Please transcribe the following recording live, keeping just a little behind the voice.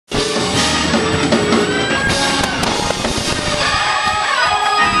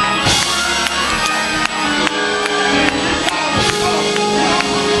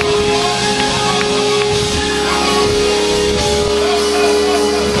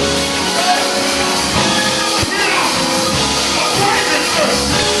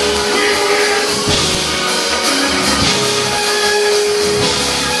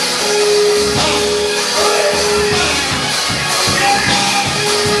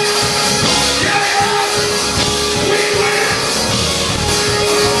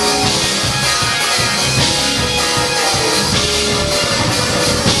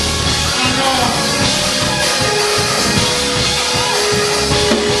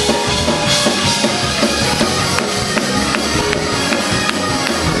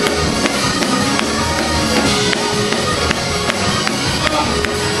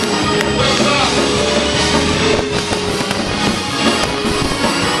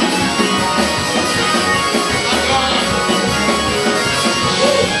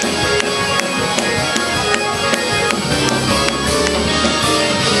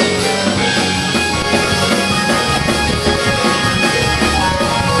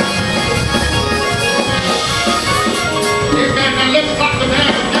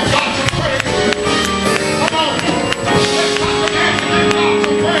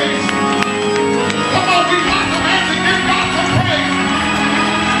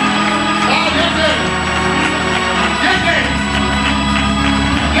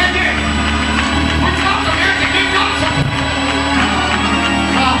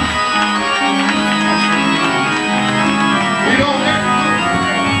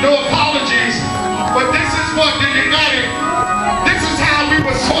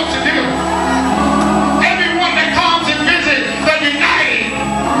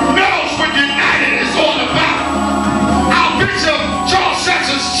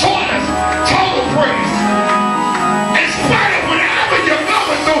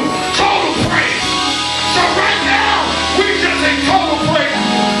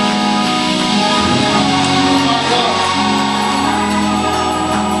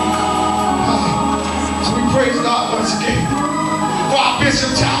God once again for our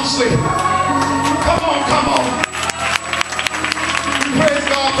Bishop Townsley. Come on, come on. Praise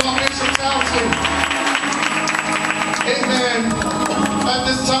God for our Bishop Townsley. Amen. At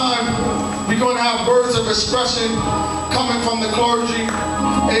this time, we're going to have words of expression coming from the clergy.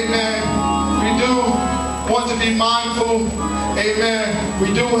 Amen. We do want to be mindful. Amen.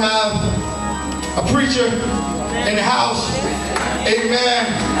 We do have a preacher in the house.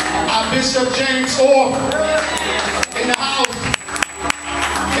 Amen. Our Bishop James Orr in the house.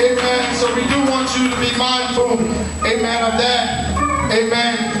 Amen. So we do want you to be mindful. Amen. Of that.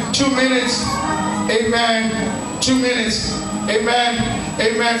 Amen. 2 minutes. Amen. 2 minutes. Amen.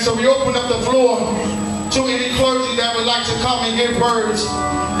 Amen. So we open up the floor to any clergy that would like to come and give words.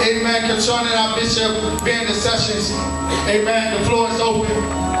 Amen. Concerning our Bishop Vander sessions. Amen. The floor is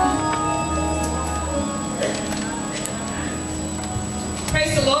open.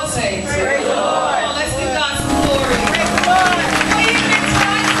 Praise the Lord, saints. Praise the Lord. Come on, let's give God some glory. Praise the Lord. Well, even in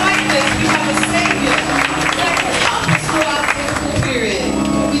times like this, we have a Savior that can help us throughout the difficult period.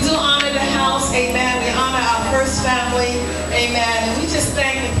 We do honor the house. Amen. We honor our first family. Amen. And we just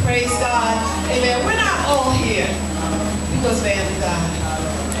thank and praise God. Amen. We're not all here because Vander died.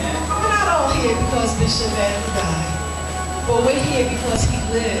 We're not all here because Bishop Vander died. But we're here because he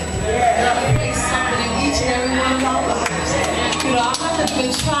lived. And he placed something in each and every one of our lives. You know, I'm not going to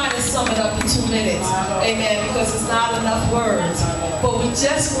even try to sum it up in 2 minutes. Amen. Because it's not enough words. But we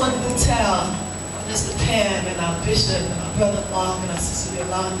just wanted to tell Mr. Pam and our bishop and our brother Mark and our sister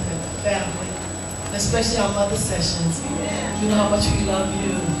Yolanda and the family, and especially our mother sessions, you know how much we love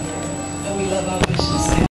you and we love our